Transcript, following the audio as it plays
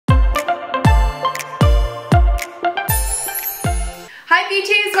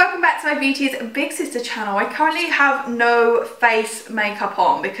beauties, welcome back to my Beauties Big Sister channel. I currently have no face makeup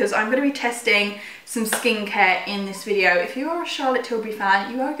on because I'm going to be testing some skincare in this video. If you are a Charlotte Tilbury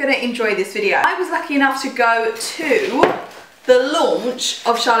fan, you are going to enjoy this video. I was lucky enough to go to the launch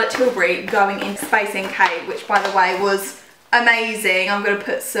of Charlotte Tilbury going into Space NK, which by the way was amazing. I'm going to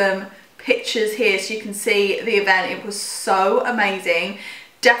put some pictures here so you can see the event. It was so amazing.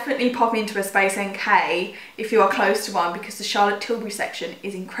 Definitely pop into a Space NK if you are close to one because the Charlotte Tilbury section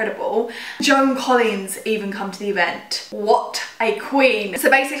is incredible. Joan Collins even come to the event. What a queen.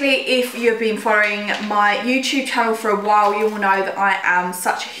 So basically, if you've been following my YouTube channel for a while, you will know that I am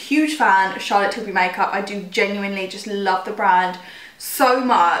such a huge fan of Charlotte Tilbury makeup. I do genuinely just love the brand so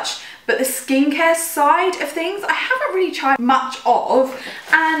much. But the skincare side of things, I haven't really tried much of,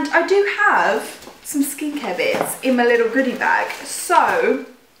 and I do have some skincare bits in my little goodie bag. So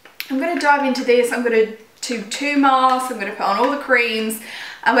I'm going to dive into this. I'm going to do 2 masks, I'm going to put on all the creams,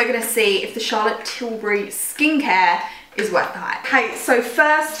 and we're going to see if the Charlotte Tilbury skincare is worth the hype. Okay, so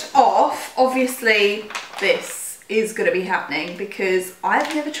first off, obviously this is going to be happening because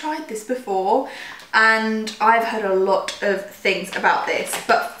I've never tried this before and I've heard a lot of things about this.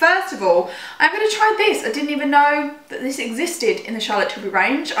 But first of all, I'm going to try this. I didn't even know that this existed in the Charlotte Tilbury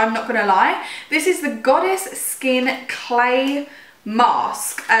range, I'm not going to lie. This is the Goddess Skin Clay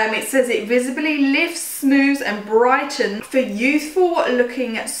Mask. It says it visibly lifts, smooths and brightens for youthful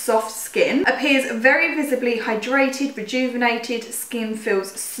looking soft skin. Appears very visibly hydrated, rejuvenated, skin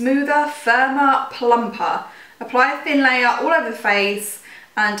feels smoother, firmer, plumper. Apply a thin layer all over the face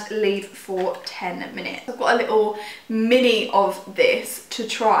and leave for 10 minutes. I've got a little mini of this to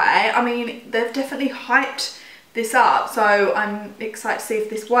try. I mean, they've definitely hyped this up, so I'm excited to see if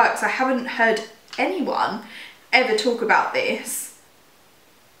this works. I haven't heard anyone ever talk about this.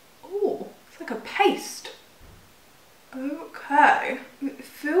 Oh, it's like a paste. Okay. It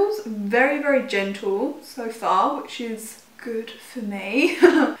feels very, very gentle so far, which is good for me.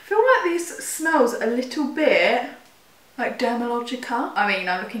 I feel like this smells a little bit like Dermalogica. I mean,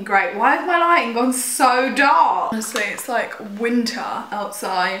 I'm looking great. Why has my lighting gone so dark? Honestly, it's like winter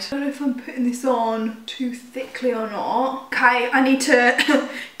outside. I don't know if I'm putting this on too thickly or not. Okay, I need to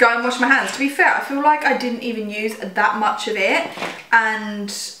go and wash my hands. To be fair, I feel like I didn't even use that much of it, and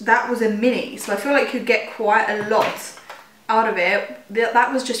that was a mini, so I feel like you could get quite a lot out of it.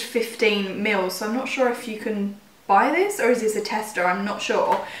 That was just 15 mils, so I'm not sure if you can buy this or is this a tester, I'm not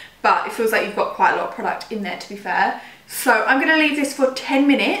sure, but it feels like you've got quite a lot of product in there, to be fair. So I'm going to leave this for 10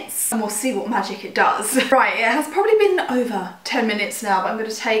 minutes and we'll see what magic it does. Right, it has probably been over 10 minutes now, but I'm going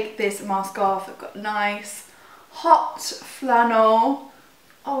to take this mask off. I've got nice hot flannel.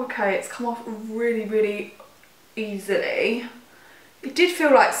 Oh, okay, it's come off really, really easily. It did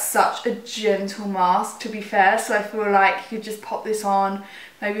feel like such a gentle mask, to be fair, so I feel like you could just pop this on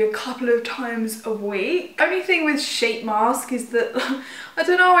maybe a couple of times a week. Only thing with sheet mask is that, I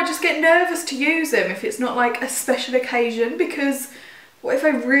don't know, I just get nervous to use them if it's not like a special occasion, because what if I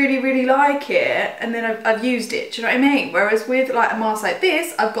really, really like it and then I've used it, do you know what I mean? Whereas with like a mask like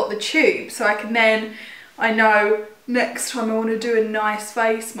this, I've got the tube, so I can then, I know next time I want to do a nice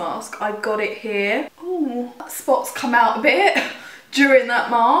face mask, I've got it here. Oh, spots come out a bit during that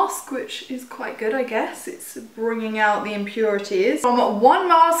mask, which is quite good, I guess. It's bringing out the impurities. From one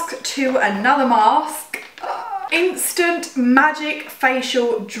mask to another mask. Instant magic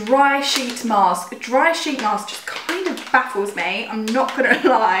facial dry sheet mask. Dry sheet mask just kind of baffles me, I'm not gonna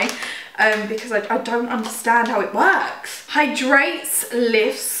lie, because I don't understand how it works. Hydrates,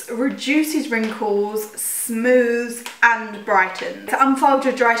 lifts, reduces wrinkles, smooths and brightens. To unfold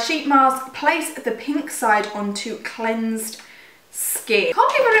your dry sheet mask, place the pink side onto cleansed skin. Can't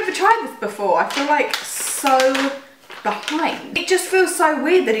believe I've never tried this before. I feel like so behind. It just feels so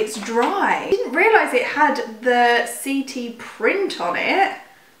weird that it's dry. I didn't realise it had the CT print on it.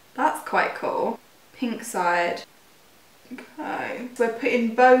 That's quite cool. Pink side. Okay. So we're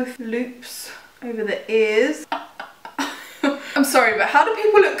putting both loops over the ears. I'm sorry, but how do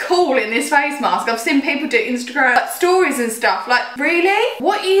people look cool in this face mask? I've seen people do Instagram stories and stuff, like, really?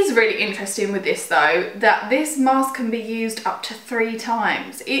 What is really interesting with this though, that this mask can be used up to 3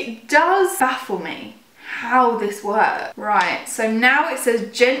 times. It does baffle me how this works. Right, so now it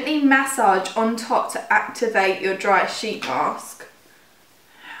says gently massage on top to activate your dry sheet mask.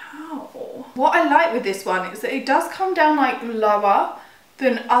 How? What I like with this one is that it does come down like lower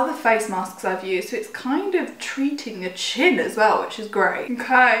than other face masks I've used, so it's kind of treating the chin as well, which is great.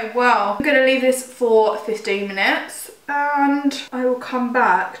 Okay, well, I'm gonna leave this for 15 minutes and I will come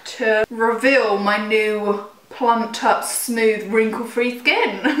back to reveal my new plumped up, smooth, wrinkle-free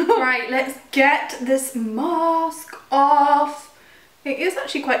skin. Right, let's get this mask off. It is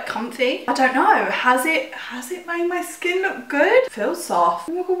actually quite comfy. I don't know, has it made my skin look good? It feels soft.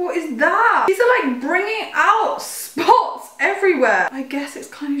 Oh my god, what is that? These are like bringing out spots everywhere. I guess it's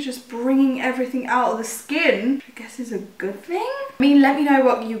kind of just bringing everything out of the skin, which I guess is a good thing. I mean, let me know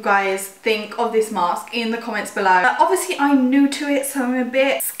what you guys think of this mask in the comments below. Obviously, I'm new to it, so I'm a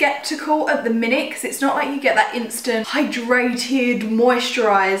bit skeptical at the minute because it's not like you get that instant hydrated,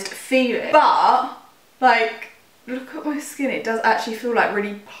 moisturized feeling. But, like, look at my skin, it does actually feel like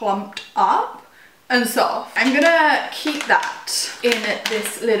really plumped up and soft. I'm gonna keep that in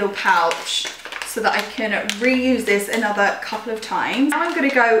this little pouch so that I can reuse this another couple of times. Now I'm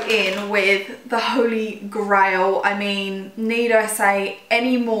gonna go in with the holy grail. I mean, need I say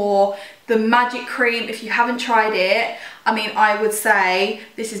any more? The magic cream, if you haven't tried it, I mean, I would say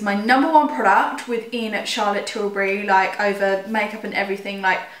this is my #1 product within Charlotte Tilbury, like over makeup and everything.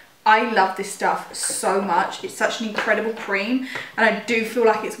 Like, I love this stuff so much. It's such an incredible cream and I do feel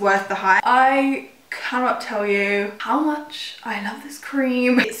like it's worth the hype. I cannot tell you how much I love this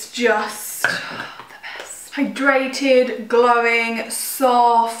cream. It's just the best. Hydrated, glowing,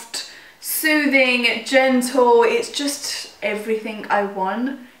 soft, soothing, gentle. It's just everything I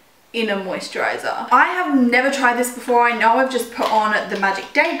want in a moisturizer. I have never tried this before. I know I've just put on the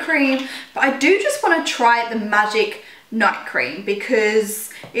Magic Day Cream, but I do just want to try the Magic Night Cream because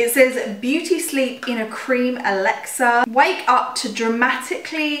it says beauty sleep in a cream elixir. Wake up to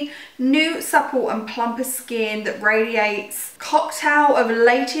dramatically new, supple and plumper skin that radiates. Cocktail of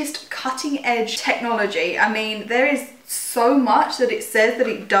latest cutting edge technology. I mean, there is so much that it says that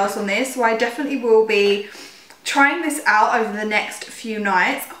it does on this, so I definitely will be trying this out over the next few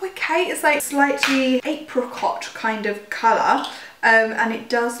nights. Oh, okay, it's like slightly apricot kind of colour. And it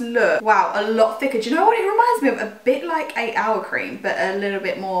does look, wow, a lot thicker. Do you know what it reminds me of? A bit like 8 Hour Cream, but a little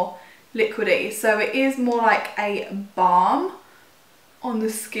bit more liquidy. So it is more like a balm on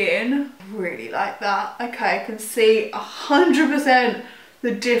the skin. Really like that. Okay, I can see 100%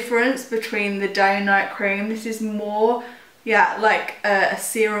 the difference between the day and night cream. This is more, yeah, like a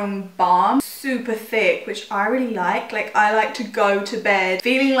serum balm. Super thick, which I really like. Like, I like to go to bed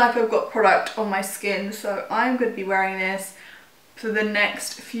feeling like I've got product on my skin. So I'm going to be wearing this for the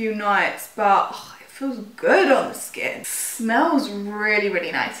next few nights, but oh, it feels good on the skin. It smells really,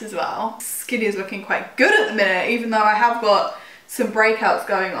 really nice as well. Skin is looking quite good at the minute, even though I have got some breakouts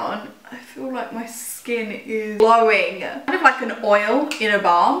going on. I feel like my skin is glowing. Kind of like an oil in a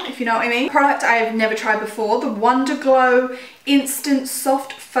balm, if you know what I mean. Product I have never tried before, the Wonder Glow Instant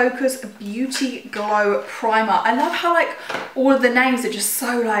Soft Focus Beauty Glow Primer. I love how like all of the names are just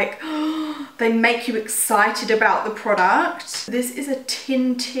so like, they make you excited about the product. This is a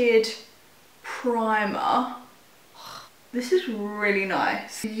tinted primer. This is really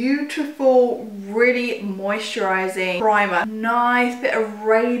nice. Beautiful, really moisturizing primer. Nice bit of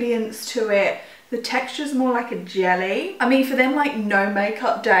radiance to it. The texture's more like a jelly. I mean, for them like no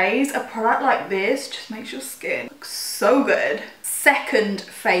makeup days, a product like this just makes your skin look so good. Second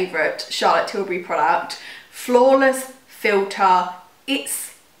favorite Charlotte Tilbury product, Flawless Filter.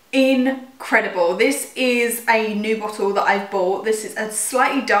 It's incredible. This is a new bottle that I've bought. This is a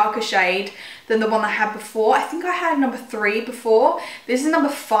slightly darker shade than the one I had before. I think I had #3 before. This is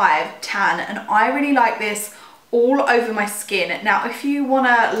 #5 tan, and I really like this all over my skin. Now, if you want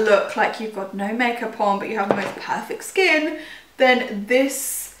to look like you've got no makeup on but you have the most perfect skin, then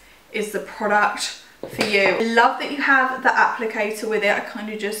this is the product for you. I love that you have the applicator with it. I kind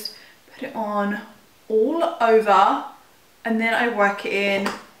of just put it on all over and then I work it in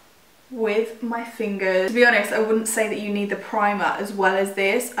with my fingers. To be honest, I wouldn't say that you need the primer as well as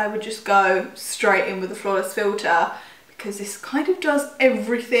this. I would just go straight in with the Flawless Filter because this kind of does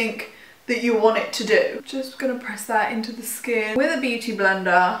everything that you want it to do. Just gonna press that into the skin with a beauty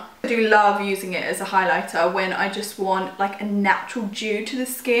blender. I do love using it as a highlighter when I just want like a natural dew to the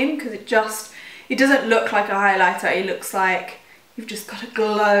skin because it doesn't look like a highlighter. It looks like you've just got a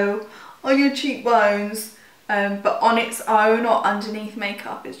glow on your cheekbones. But on its own or underneath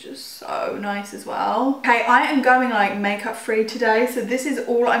makeup is just so nice as well. Okay, I am going like makeup free today, so this is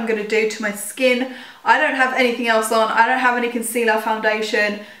all I'm going to do to my skin. I don't have anything else on. I don't have any concealer,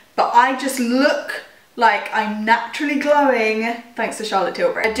 foundation, but I just look like I'm naturally glowing thanks to Charlotte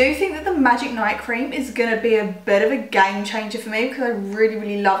Tilbury. I do think that the Magic Night Cream is going to be a bit of a game changer for me because I really,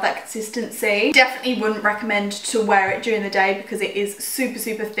 really love that consistency. Definitely wouldn't recommend to wear it during the day because it is super,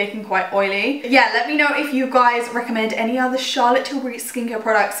 super thick and quite oily. Yeah, let me know if you guys recommend any other Charlotte Tilbury skincare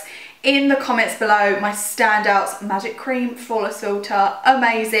products in the comments below. My standouts, Magic Cream, Flawless Filter,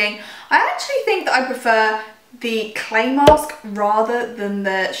 amazing. I actually think that I prefer the clay mask rather than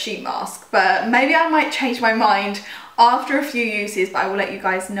the sheet mask, but maybe I might change my mind after a few uses, but I will let you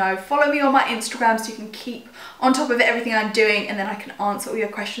guys know. Follow me on my Instagram so you can keep on top of everything I'm doing, and then I can answer all your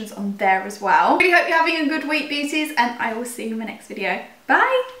questions on there as well. Really hope you're having a good week, beauties, and I will see you in my next video.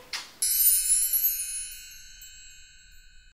 Bye!